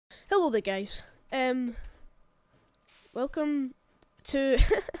Hello there, guys. Welcome to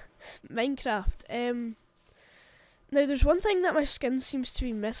Minecraft. Now there's one thing that my skin seems to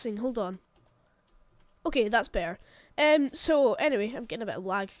be missing. Hold on. Okay, that's better. So anyway, I'm getting a bit of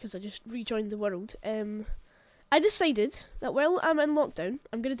lag because I just rejoined the world. I decided that while I'm in lockdown,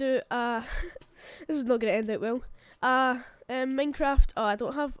 I'm gonna do this is not gonna end out well. Minecraft. Oh, I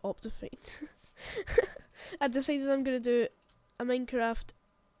don't have Optifine. I decided I'm gonna do a Minecraft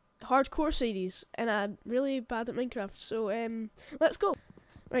hardcore series, and I'm really bad at Minecraft, so let's go.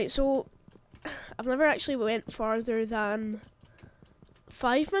 Right, so I've never actually went farther than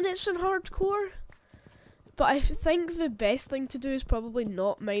 5 minutes in hardcore, but I think the best thing to do is probably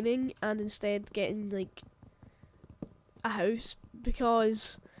not mining and instead getting like a house,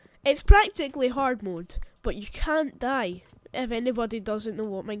 because it's practically hard mode, but you can't die if anybody doesn't know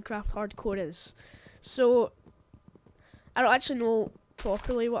what Minecraft hardcore is. So I don't actually know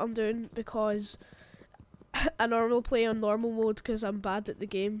properly what I'm doing, because I normally play on normal mode because I'm bad at the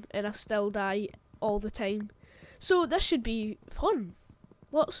game and I still die all the time. So this should be fun.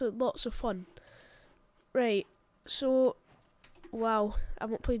 Lots of fun. Right, so wow, I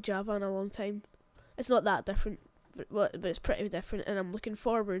haven't played Java in a long time. It's not that different, but it's pretty different, and I'm looking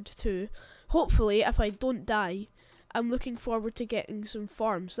forward to, hopefully if I don't die, I'm looking forward to getting some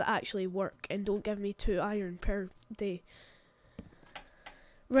farms that actually work and don't give me 2 iron per day.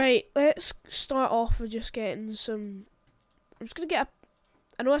 Right, let's start off with just getting some. I'm just gonna get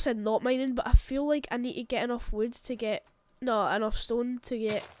I know I said not mining, but I feel like I need to get enough wood to get. No, enough stone to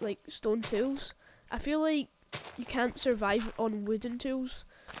get like stone tools. I feel like you can't survive on wooden tools.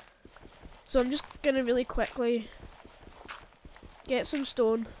 So I'm just gonna really quickly get some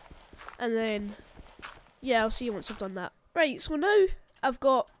stone, and then yeah, I'll see you once I've done that. Right, so now I've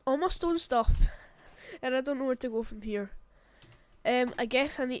got all my stone stuff, and I don't know where to go from here. I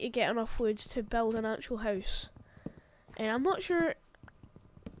guess I need to get enough wood to build an actual house, and I'm not sure.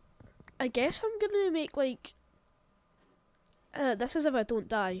 I guess I'm gonna make like this is if I don't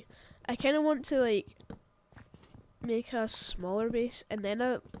die. I kind of want to like make a smaller base, and then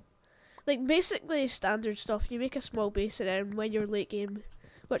like basically standard stuff. You make a small base, and then when you're late game,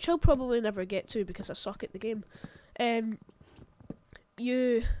 which I'll probably never get to because I suck at the game,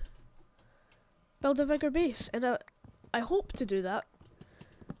 you build a bigger base, and I hope to do that.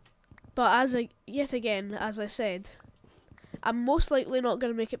 But yet again, as I said, I'm most likely not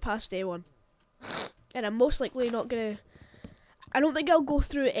going to make it past day 1. And I'm most likely not going to. I don't think I'll go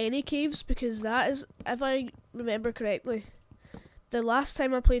through any caves, because that is, if I remember correctly, the last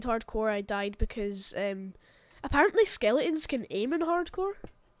time I played hardcore I died because apparently skeletons can aim in hardcore,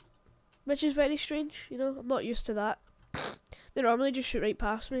 which is very strange, you know. I'm not used to that. They normally just shoot right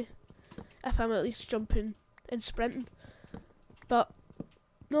past me if I'm at least jumping and sprinting. But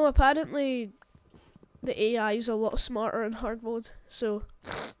no, apparently the AI is a lot smarter in hard mode, so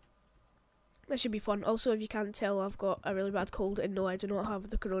that should be fun. Also, if you can't tell, I've got a really bad cold, and no, I do not have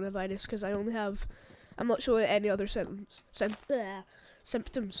the coronavirus, because I only have, I'm not showing any other symptoms.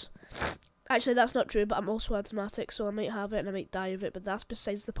 Actually, that's not true, but I'm also asthmatic, so I might have it and I might die of it, but that's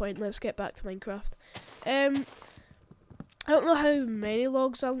besides the point. Let's get back to Minecraft. I don't know how many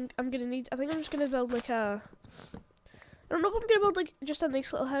logs I'm gonna need. I think I'm just gonna build like a, I don't know if I'm gonna build like just a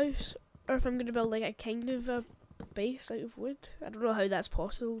nice little house, or if I'm gonna build like a kind of a base out of wood. I don't know how that's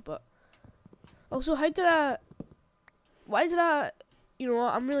possible, but also why did I, you know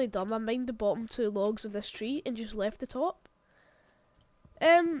what, I'm really dumb. I mined the bottom 2 logs of this tree and just left the top.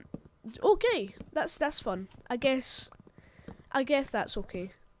 Okay, that's fun. I guess that's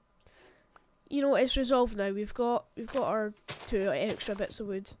okay. You know, it's resolved now. We've got our 2 extra bits of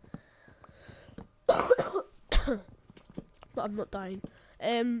wood. But I'm not dying.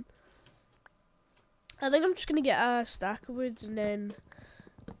 I think I'm just gonna get a stack of wood and then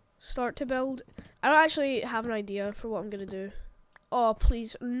start to build. I don't actually have an idea for what I'm gonna do. Oh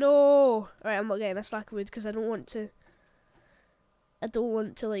please, no! Alright, I'm not getting a stack of wood because I don't want to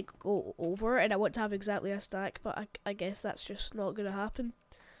like go over, and I want to have exactly a stack, but I guess that's just not gonna happen.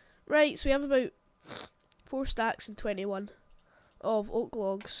 Right, so we have about 4 stacks and 21 of oak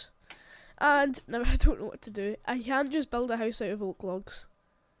logs. And now I don't know what to do. I can't just build a house out of oak logs.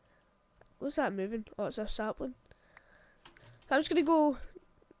 What's that moving? Oh, it's a sapling. I'm just gonna go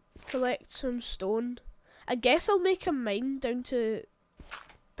collect some stone. I guess I'll make a mine down to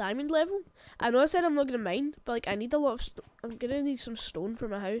diamond level. I know I said I'm not gonna mine, but like I need a lot of I'm gonna need some stone for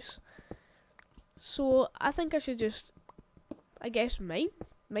my house. So I think I should just, I guess, mine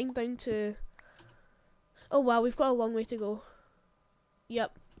down to. Oh wow, we've got a long way to go.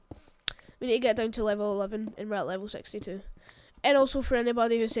 Yep. We need to get down to level 11 and we're at level 62. And also for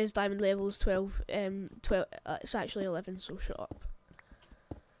anybody who says diamond level is 12, it's actually 11, so shut up.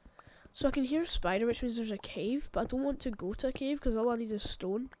 So I can hear a spider, which means there's a cave, but I don't want to go to a cave because all I need is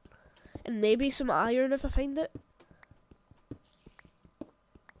stone. And maybe some iron if I find it.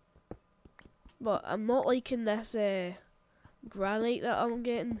 But I'm not liking this granite that I'm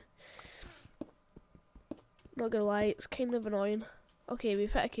getting. Not gonna lie, it's kind of annoying. Okay,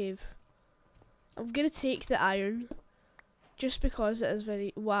 we've hit a cave. I'm gonna take the iron. Just because it is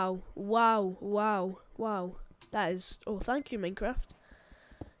very... Wow. That is... Oh, thank you, Minecraft.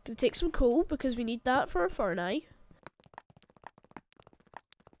 Gonna take some coal because we need that for our furnace.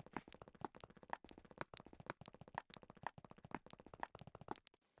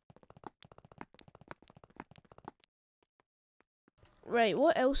 Right,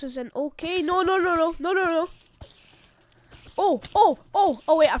 what else is in? Okay, no. Oh,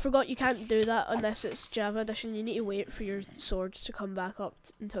 wait, I forgot you can't do that unless it's Java Edition. You need to wait for your swords to come back up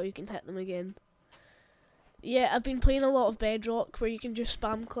until you can hit them again. Yeah, I've been playing a lot of Bedrock where you can just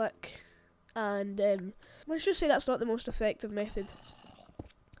spam click. And let's just say that's not the most effective method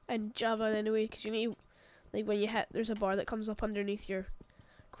in Java anyway, because you need to, like, when you hit, there's a bar that comes up underneath your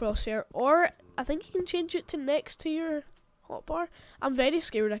crosshair. Or I think you can change it to next to your hotbar. I'm very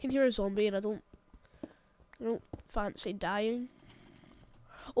scared. I can hear a zombie and I don't fancy dying.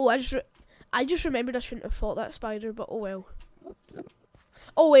 Oh, I just remembered I shouldn't have fought that spider, but oh well.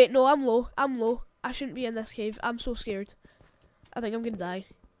 Oh wait, no, I'm low. I shouldn't be in this cave. I'm so scared. I think I'm gonna die.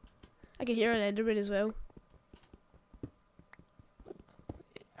 I can hear an enderman as well.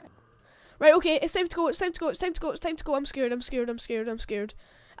 Right, okay, it's time to go. I'm scared.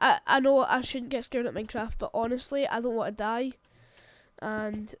 I know I shouldn't get scared at Minecraft, but honestly, I don't want to die.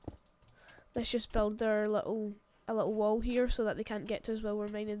 And let's just build a little wall here so that they can't get to us while we're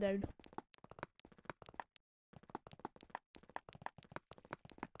mining down.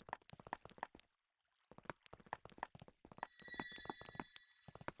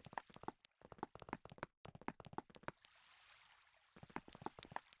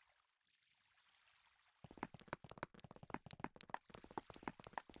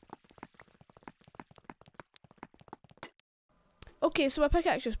 Okay, so my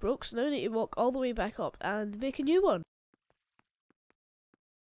pickaxe just broke, so now I need to walk all the way back up and make a new one.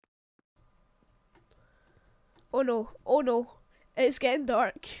 Oh no, it's getting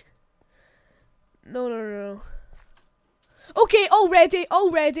dark. No. Okay, already.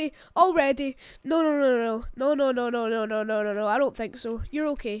 No, I don't think so. You're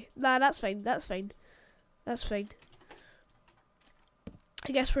okay. Nah, that's fine. I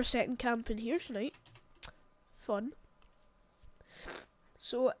guess we're setting camp in here tonight. Fun.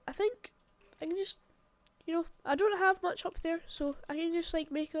 So I think I can just, I don't have much up there, so I can just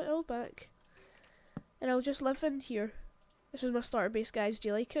like make it all back. And I'll just live in here. This is my starter base, guys. Do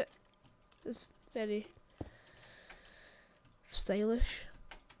you like it? It's very stylish.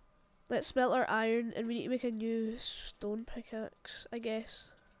 Let's smelt our iron, and we need to make a new stone pickaxe, I guess.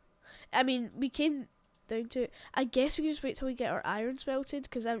 I mean, we came down to it. I guess we can just wait till we get our iron smelted,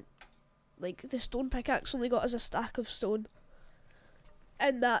 because the stone pickaxe only got us a stack of stone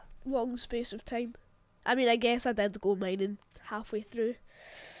in that long space of time. I mean, I guess I did go mining halfway through,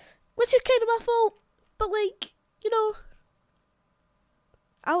 which is kind of my fault, but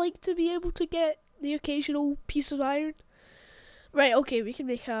I like to be able to get the occasional piece of iron. Right, okay, we can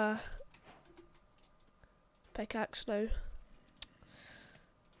make a pickaxe now.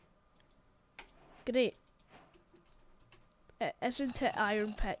 Great. Isn't it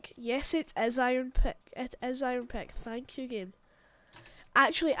iron pick? Yes, it is iron pick. It is iron pick. Thank you, game.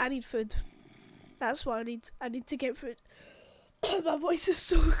 Actually, I need food. That's what I need. I need to get food. My voice is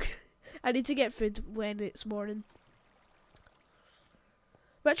so... I need to get food when it's morning.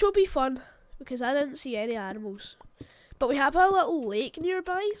 Which will be fun, because I didn't see any animals. But we have a little lake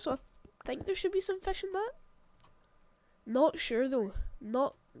nearby, so I think there should be some fish in that. Not sure though.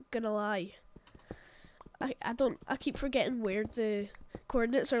 Not gonna lie. I keep forgetting where the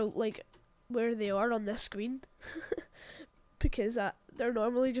coordinates are, like, where they are on this screen. Because they're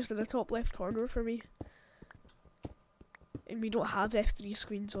normally just in the top left corner for me. And we don't have F3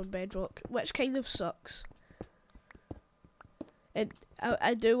 screens on Bedrock, which kind of sucks. And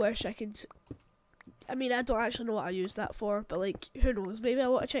I do wish I could... I mean, I don't actually know what I use that for, but like, who knows? Maybe I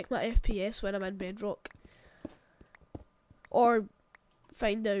want to check my FPS when I'm in Bedrock. Or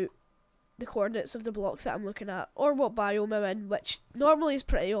find out the coordinates of the block that I'm looking at, or what biome I'm in, which normally is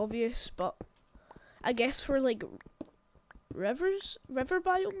pretty obvious, but I guess for like river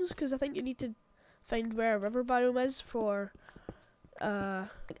biomes, because I think you need to find where a river biome is for a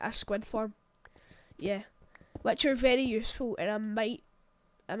squid farm. Yeah, which are very useful, and I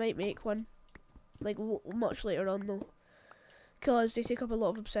might make one, like much later on though, because they take up a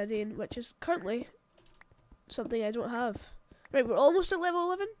lot of obsidian, which is currently something I don't have. Right, we're almost at level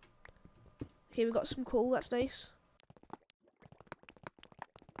 11. Okay, we got some coal, that's nice.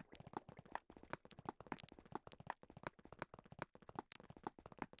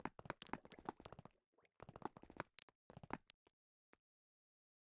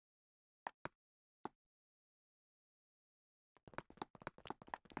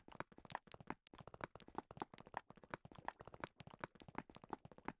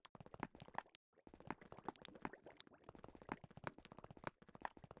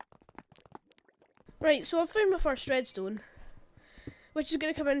 Right, so I've found my first redstone, which is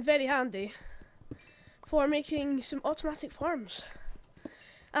going to come in very handy for making some automatic farms.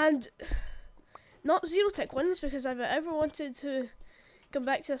 And not zero tick ones, because if I ever wanted to come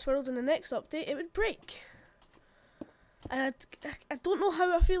back to this world in the next update, it would break. And I don't know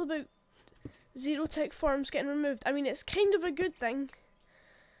how I feel about zero tick farms getting removed. I mean, it's kind of a good thing,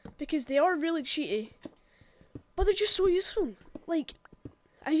 because they are really cheaty, but they're just so useful. Like,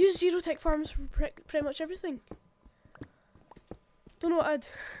 I use zero tick farms for pretty much everything. Don't know what I'd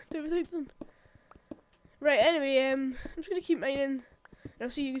do without them. Right, anyway, I'm just gonna keep mining, and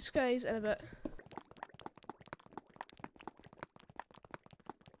I'll see you guys in a bit.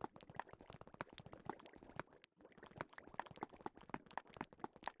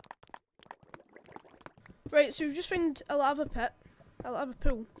 Right, so we've just found a lava pit, a lava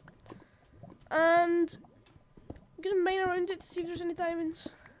pool, and I'm gonna mine around it to see if there's any diamonds.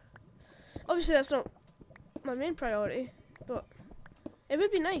 Obviously that's not my main priority, but it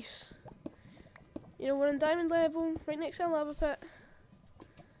would be nice. You know, we're on diamond level, right next to a lava pit.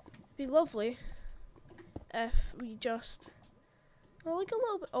 It'd be lovely if we just, well, like a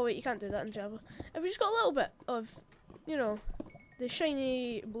little bit, oh wait, you can't do that in Java. If we just got a little bit of, you know, the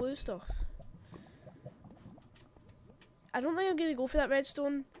shiny blue stuff. I don't think I'm gonna go for that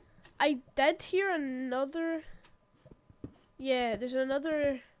redstone. I did hear another, yeah, there's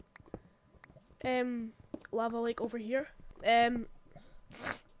another lava lake over here.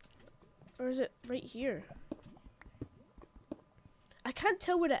 Or is it right here? I can't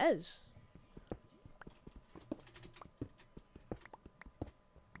tell what it is.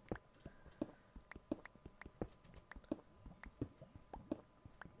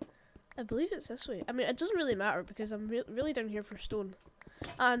 I believe it's this way. I mean, it doesn't really matter because I'm really down here for stone.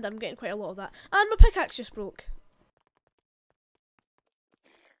 And I'm getting quite a lot of that. And my pickaxe just broke.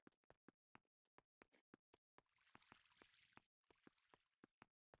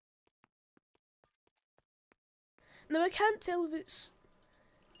 Now I can't tell if it's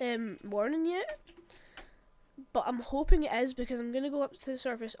morning yet, but I'm hoping it is because I'm going to go up to the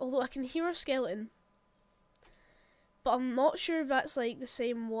surface, although I can hear a skeleton. But I'm not sure if that's like the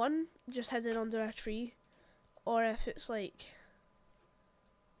same one, just hidden under a tree, or if it's like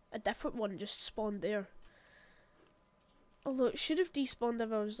a different one just spawned there. Although it should have despawned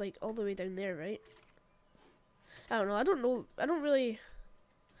if I was like all the way down there, right? I don't know, I'm not really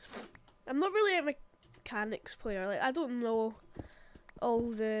a mechanics player, like I don't know all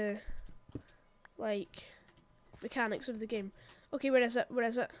the like mechanics of the game. Okay, where is it? Where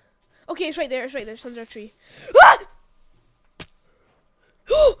is it? Okay, it's right there, it's under a tree. Ah!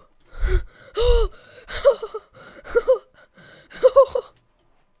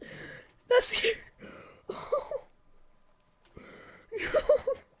 That scared.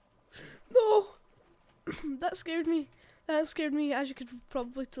 No, that scared me. That scared me, as you could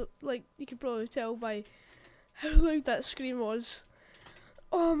probably tell by how loud that scream was.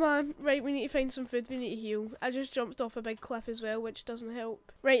 Oh man, right, we need to find some food, we need to heal. I just jumped off a big cliff as well, which doesn't help.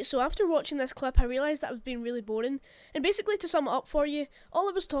 Right, so after watching this clip, I realised that I was being really boring. And basically, to sum it up for you, all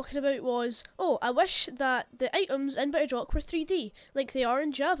I was talking about was, oh, I wish that the items in Bedrock were 3D, like they are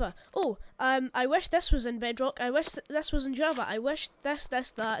in Java. Oh, I wish this was in Bedrock, I wish this was in Java, I wish this,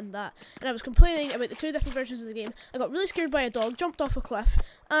 that, and that. And I was complaining about the two different versions of the game. I got really scared by a dog, jumped off a cliff,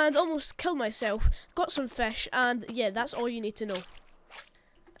 and almost killed myself, got some fish, and yeah, that's all you need to know.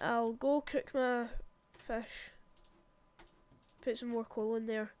 I'll go cook my fish, put some more coal in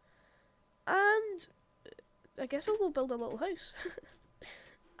there, and I guess I'll go build a little house.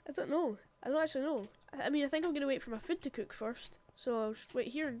 I don't know. I don't actually know. I mean, I think I'm going to wait for my food to cook first, so I'll just wait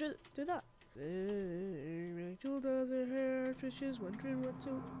here and do that. Rachel does her hair, Trish is wondering what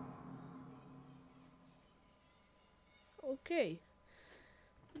to... Okay.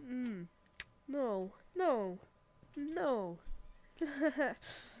 No.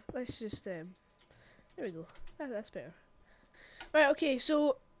 Let's just there we go. That's better. Right, okay,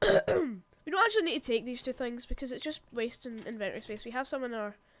 so We don't actually need to take these two things because it's just wasting inventory space. We have some in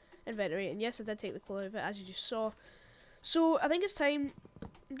our inventory, and yes, I did take the coal out of it, as you just saw. So I think it's time.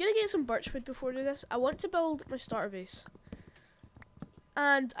 I'm gonna get some birchwood before I do this. I want to build my starter base,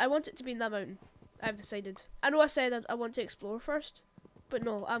 and I want it to be in that mountain. I've decided. I know I said I want to explore first, but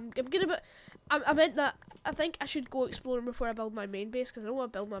no, I'm gonna. I meant that. I think I should go exploring before I build my main base because I don't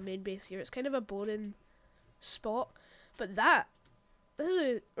want to build my main base here. It's kind of a boring spot, but this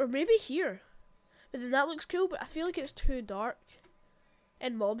is or maybe here, but then that looks cool. But I feel like it's too dark,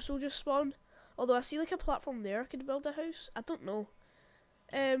 and mobs will just spawn. Although I see like a platform there, I could build a house. I don't know.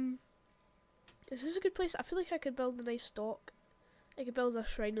 Is this a good place? I feel like I could build a nice dock. I could build a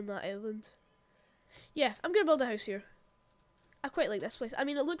shrine on that island. Yeah, I'm gonna build a house here. I quite like this place. I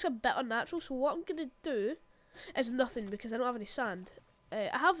mean, it looks a bit unnatural, so what I'm gonna do is nothing because I don't have any sand. I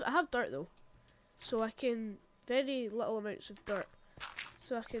have dirt though, so I can very little amounts of dirt,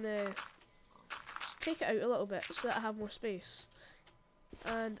 so I can just take it out a little bit so that I have more space.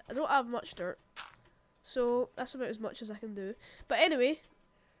 And I don't have much dirt, so that's about as much as I can do. But anyway,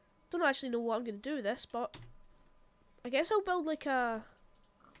 don't actually know what I'm gonna do with this, but I guess I'll build like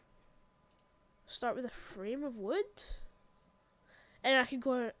start with a frame of wood. And I can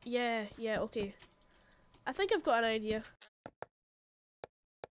go, yeah, okay. I think I've got an idea.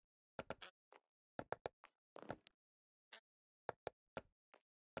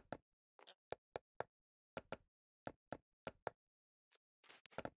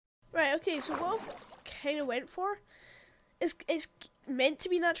 Right, okay, so what I've kind of went for is it's meant to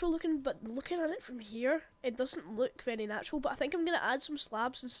be natural looking, but looking at it from here, it doesn't look very natural. But I think I'm going to add some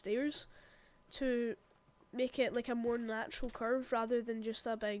slabs and stairs to make it like a more natural curve rather than just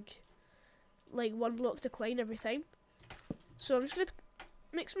a big like one block decline every time. So I'm just gonna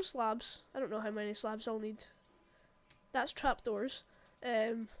make some slabs. I don't know how many slabs I'll need. That's trapdoors.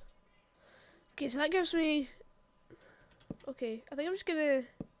 Okay, so that gives me, okay, I think I'm just gonna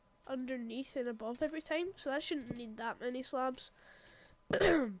underneath and above every time, so that shouldn't need that many slabs.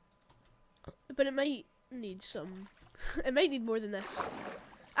 But it might need some it might need more than this.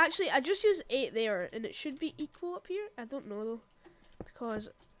 Actually, I just used 8 there, and it should be equal up here. I don't know, though, because,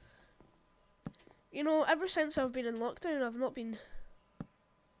 you know, ever since I've been in lockdown, I've not been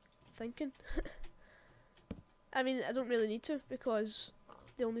thinking. I mean, I don't really need to, because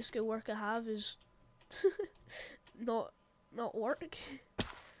the only schoolwork I have is not work.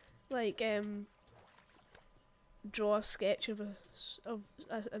 Like, draw a sketch of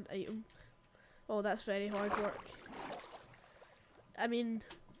an item. Oh, that's very hard work. I mean,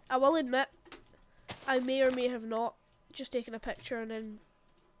 I will admit, I may or may have not just taken a picture and then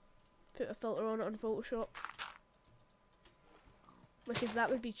put a filter on it on Photoshop, because that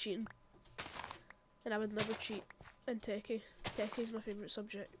would be cheating, and I would never cheat in techie. Techie is my favourite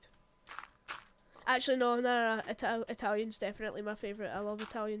subject. Actually, no, Italian's definitely my favourite. I love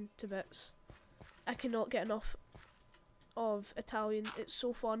Italian to bits. I cannot get enough of Italian. It's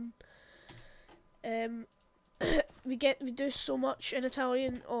so fun. We do so much in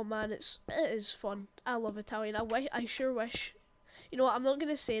Italian. Oh man, it is fun. I love Italian. I sure wish. You know what? I'm not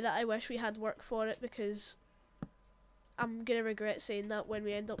gonna say that I wish we had work for it, because I'm gonna regret saying that when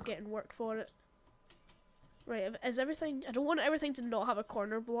we end up getting work for it. Right? Is everything? I don't want everything to not have a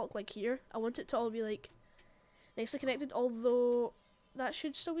corner block like here. I want it to all be like nicely connected. Although that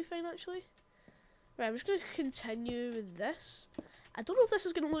should still be fine actually. Right, I'm just gonna continue with this. I don't know if this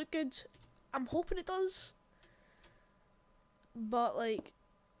is gonna look good. I'm hoping it does. But like,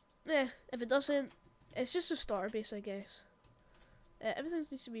 if it doesn't, it's just a starter base, I guess. Everything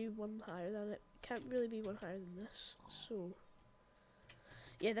needs to be one higher than it. Can't really be one higher than this. So,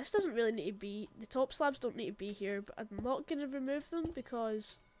 yeah, this doesn't really need to be. The top slabs don't need to be here, but I'm not gonna remove them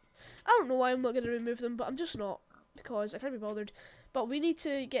because I don't know why I'm not gonna remove them, but I'm just not, because I can't be bothered. But we need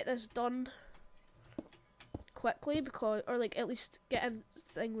to get this done quickly, because, or like at least get a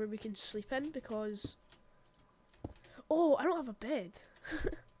thing where we can sleep in, because. Oh, I don't have a bed.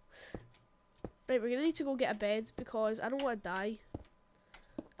 Right, we're gonna need to go get a bed because I don't want to die.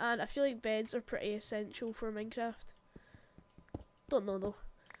 And I feel like beds are pretty essential for Minecraft. Don't know though.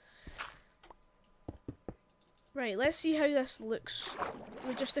 Right, let's see how this looks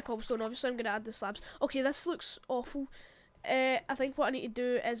with just the cobblestone. Obviously I'm gonna add the slabs. Okay, this looks awful. I think what I need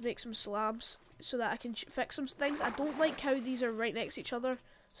to do is make some slabs so that I can fix some things. I don't like how these are right next to each other,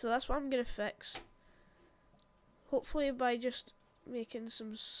 so that's what I'm gonna fix. Hopefully by just making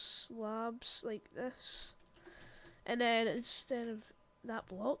some slabs like this. And then instead of that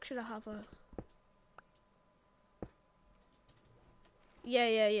block, should I have a...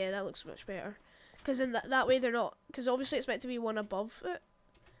 Yeah, that looks much better. Because in that way they're not... Because obviously it's meant to be one above it.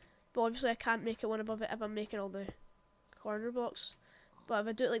 But obviously I can't make it one above it if I'm making all the corner blocks. But if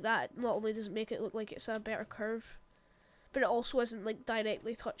I do it like that, not only does it make it look like it's a better curve, but it also isn't like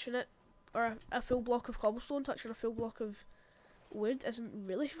directly touching it. Or a full block of cobblestone touching a full block of wood isn't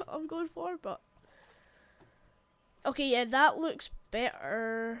really what I'm going for, but... Okay, yeah, that looks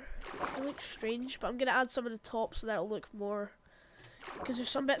better. It looks strange, but I'm going to add some of the top so that'll look more... Because there's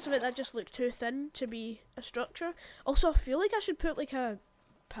some bits of it that just look too thin to be a structure. Also, I feel like I should put like a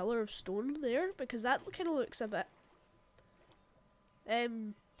pillar of stone there, because that kind of looks a bit...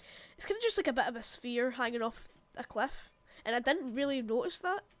 it's kind of just like a bit of a sphere hanging off a cliff. And I didn't really notice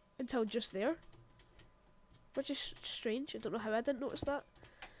that until just there. Which is strange. I don't know how I didn't notice that.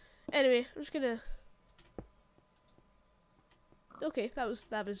 Anyway, I'm just gonna... Okay, that was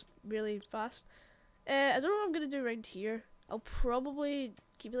really fast. I don't know what I'm gonna do around here. I'll probably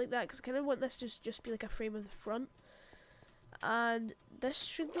keep it like that because I kind of want this to just be like a frame of the front. And this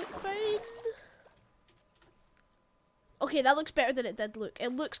should look fine. Okay, that looks better than it did look. It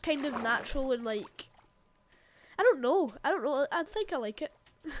looks kind of natural and like... I don't know. I think I like it.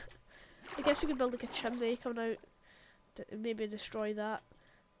 I guess we could build like a chimney coming out to maybe destroy that.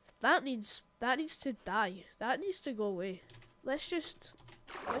 That needs to die. That needs to go away. Let's just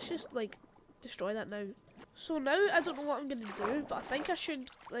like destroy that now. So now I don't know what I'm gonna do, but I think I should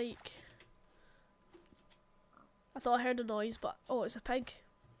like... I thought I heard a noise, but oh, it's a pig.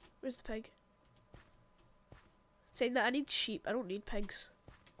 Where's the pig? Saying that I need sheep. I don't need pigs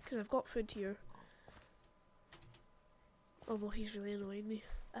because I've got food here. Although he's really annoying me.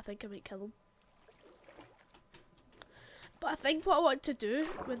 I think I might kill him. But I think what I want to do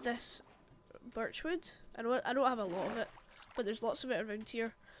with this birchwood, I don't have a lot of it, but there's lots of it around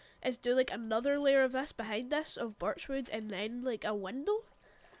here, is do like another layer of this behind this of birchwood and then like a window.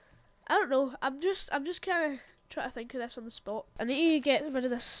 I don't know. I'm just kind of trying to think of this on the spot. I need to get rid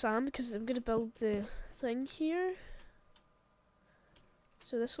of this sand because I'm gonna build the thing here.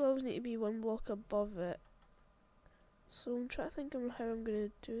 So this will always need to be one block above it. So I'm trying to think of how I'm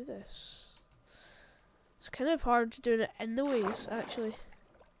going to do this. It's kind of hard doing it in the ways, actually.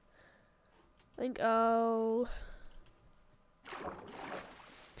 I think I'll...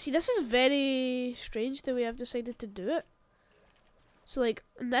 See, this is very strange the way I've decided to do it. So like,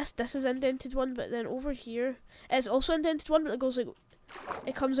 this is indented one, but then over here, it's also indented one, but it goes like,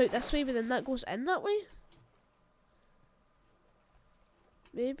 it comes out this way, but then that goes in that way.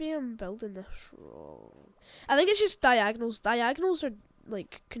 Maybe I'm building this wrong. I think it's just diagonals. Diagonals are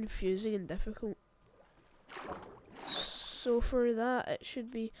like confusing and difficult. So for that it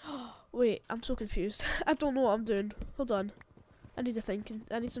should be... Wait, I'm so confused. I don't know what I'm doing. Hold on. I need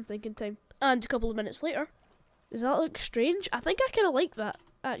some thinking time. And a couple of minutes later. Does that look strange? I think I kinda like that,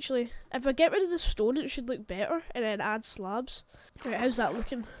 actually. If I get rid of the stone it should look better and then add slabs. Right, how's that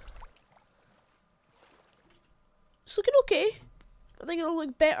looking? It's looking okay. I think it'll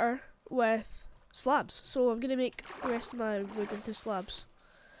look better with slabs. So I'm going to make the rest of my wood into slabs.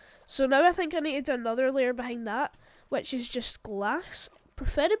 So now I think I need to do another layer behind that, which is just glass.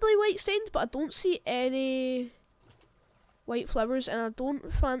 Preferably white stained, but I don't see any white flowers and I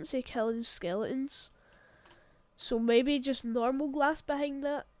don't fancy killing skeletons. So maybe just normal glass behind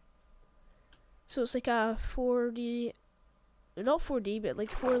that. So it's like a 4D, not 4D, but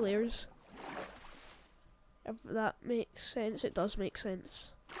like 4 layers. If that makes sense, it does make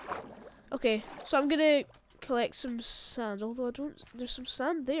sense. Okay, so I'm gonna collect some sand, although there's some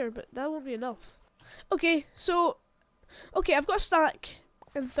sand there, but that won't be enough. Okay, so, I've got a stack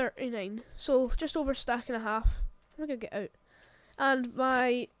in 39, so just over a stack and a half. I'm gonna get out. And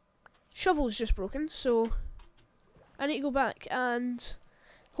my shovel's just broken, so I need to go back and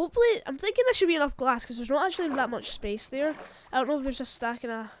hopefully, I'm thinking there should be enough glass because there's not actually that much space there. I don't know if there's a stack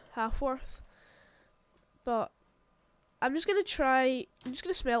and a half worth. But I'm just gonna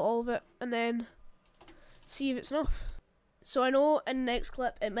smelt all of it and then see if it's enough. So I know in the next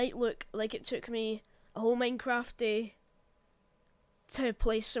clip it might look like it took me a whole Minecraft day to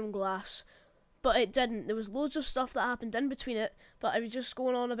place some glass, but it didn't. There was loads of stuff that happened in between it, but I was just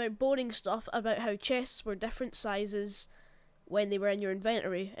going on about boring stuff about how chests were different sizes when they were in your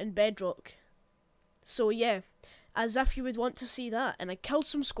inventory in Bedrock. So yeah, as if you would want to see that. And I killed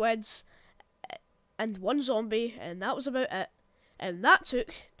some squids and one zombie, and that was about it. And that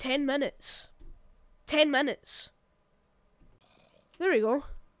took 10 minutes. 10 minutes. There we go.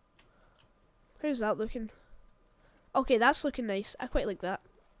 How's that looking? Okay, that's looking nice. I quite like that.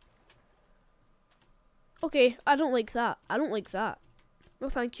 Okay, I don't like that. I don't like that. No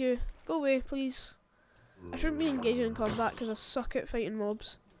thank you. Go away, please. I shouldn't be engaging in combat because I suck at fighting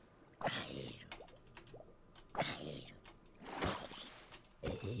mobs.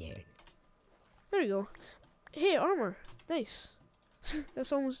 There we go. Hey, armor. Nice.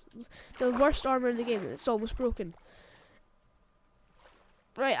 That's almost the worst armor in the game. It's almost broken.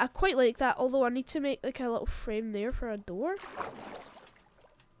 Right, I quite like that, although I need to make like a little frame there for a door.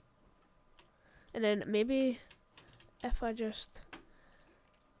 And then maybe if I just...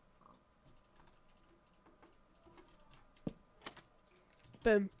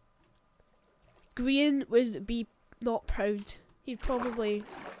 Boom. Green would be not proud. He'd probably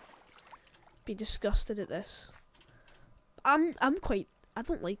be disgusted at this. I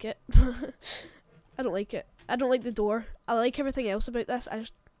don't like it. I don't like it. I don't like the door. I like everything else about this.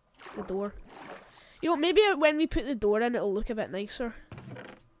 The door. You know, maybe when we put the door in, it'll look a bit nicer.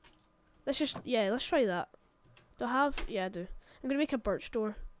 Let's try that. Do I have? Yeah, I do. I'm gonna make a birch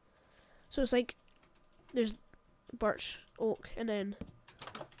door. So it's like, there's birch, oak, and then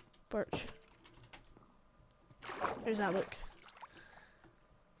birch. How does that look?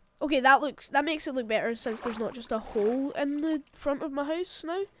 Okay, that makes it look better since there's not just a hole in the front of my house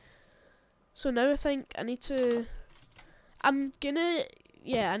now. So now I think I need to... I need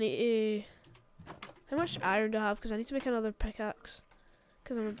to... How much iron do I have? Because I need to make another pickaxe.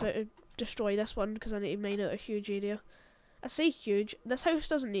 Because I'm about to destroy this one because I need to mine out a huge area. I say huge. This house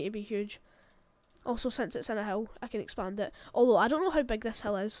doesn't need to be huge. Also, since it's in a hill, I can expand it. Although, I don't know how big this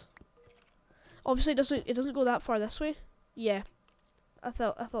hill is. Obviously, it doesn't go that far this way. Yeah. I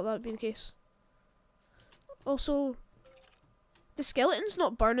thought that would be the case. Also, the skeleton's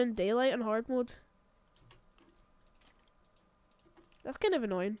not burning daylight on hard mode. That's kind of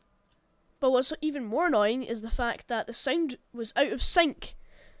annoying. But what's even more annoying is the fact that the sound was out of sync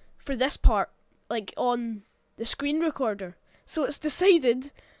for this part, like on the screen recorder. So it's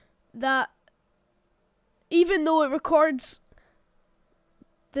decided that even though it records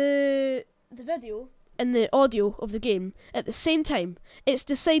the video and the audio of the game at the same time, it's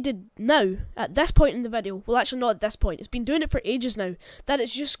decided now, at this point in the video, well actually not at this point, it's been doing it for ages now, that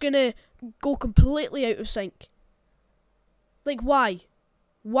it's just gonna go completely out of sync. Like, why?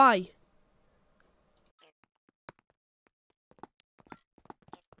 Why?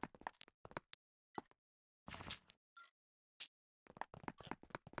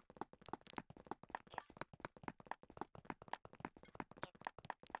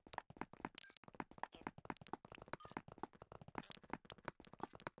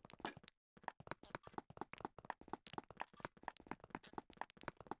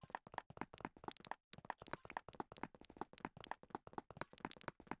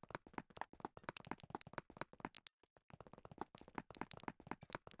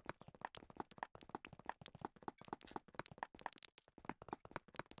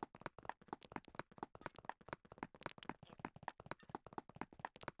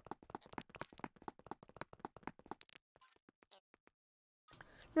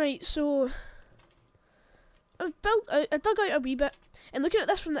 Right, so I dug out a wee bit, and looking at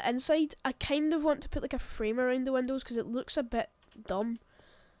this from the inside, I kind of want to put like a frame around the windows because it looks a bit dumb.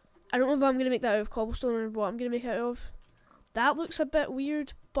 I don't know if I'm going to make that out of cobblestone or what I'm going to make it out of. That looks a bit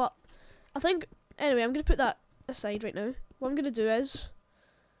weird, but I think, anyway, I'm going to put that aside right now. What I'm going to do is,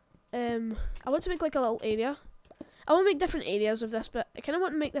 I want to make like a little area. I want to make different areas of this bit. I kind of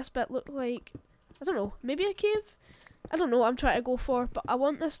want to make this bit look like, I don't know, maybe a cave? I don't know what I'm trying to go for, but I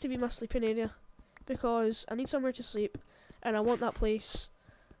want this to be my sleeping area because I need somewhere to sleep and I want that place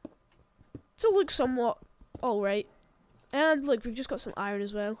to look somewhat alright. And look, we've just got some iron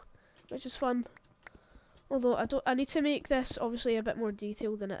as well, which is fun. Although I need to make this obviously a bit more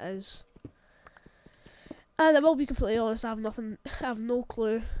detailed than it is. And I will be completely honest, I have no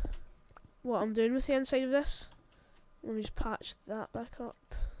clue what I'm doing with the inside of this. Let me just patch that back up.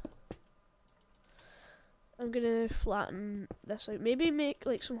 I'm gonna flatten this out. Maybe make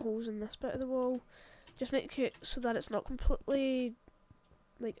like some holes in this bit of the wall. Just make it so that it's not completely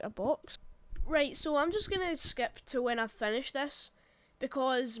like a box. Right, so I'm just gonna skip to when I finish this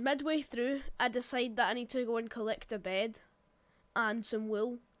because midway through I decide that I need to go and collect a bed and some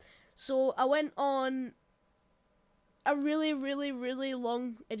wool. So I went on a really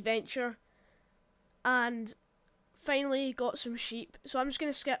long adventure and finally got some sheep. So I'm just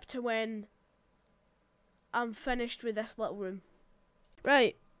gonna skip to when I'm finished with this little room.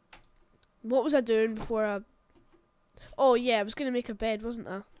 Right. What was I doing before I... Oh yeah, I was going to make a bed, wasn't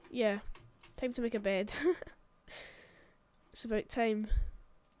I? Yeah. Time to make a bed. It's about time.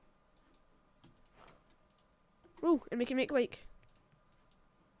 Oh, and we can make like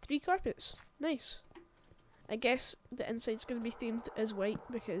 3 carpets. Nice. I guess the inside's going to be themed as white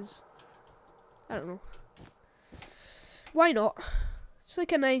because... I don't know. Why not? It's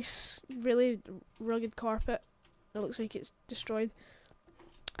like a nice, really rugged carpet that looks like it's destroyed.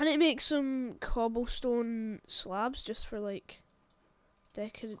 I need to make some cobblestone slabs just for like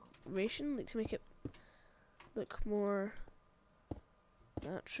decoration, like to make it look more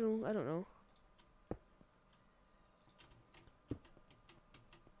natural. I don't know.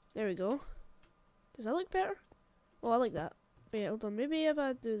 There we go. Does that look better? Oh, I like that. Wait, hold on. Maybe if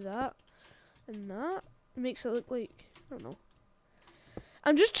I do that and that, it makes it look like, I don't know.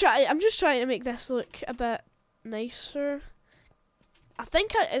 I'm just trying to make this look a bit nicer. I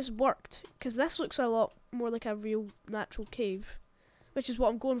think it's worked, because this looks a lot more like a real natural cave, which is what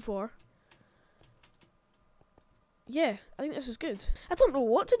I'm going for. Yeah, I think this is good. I don't know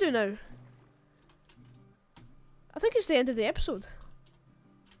what to do now. I think it's the end of the episode.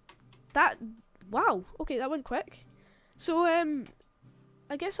 Wow, okay, that went quick. So,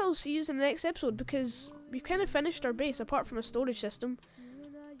 I guess I'll see you in the next episode, because we've kind of finished our base, apart from a storage system,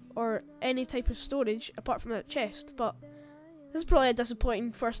 or any type of storage, apart from a chest, but this is probably a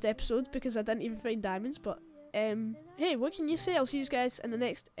disappointing first episode, because I didn't even find diamonds, but, hey, what can you say? I'll see you guys in the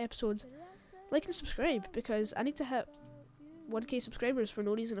next episode. Like and subscribe, because I need to hit 1k subscribers for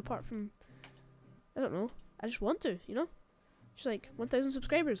no reason apart from, I don't know, I just want to, you know? Just like 1,000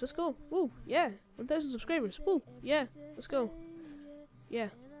 subscribers, let's go. Woo, yeah, 1,000 subscribers. Woo, yeah, let's go. Yeah.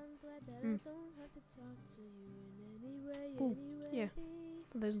 Woo, yeah,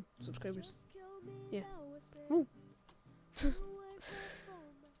 1,000 subscribers. Yeah. Woo.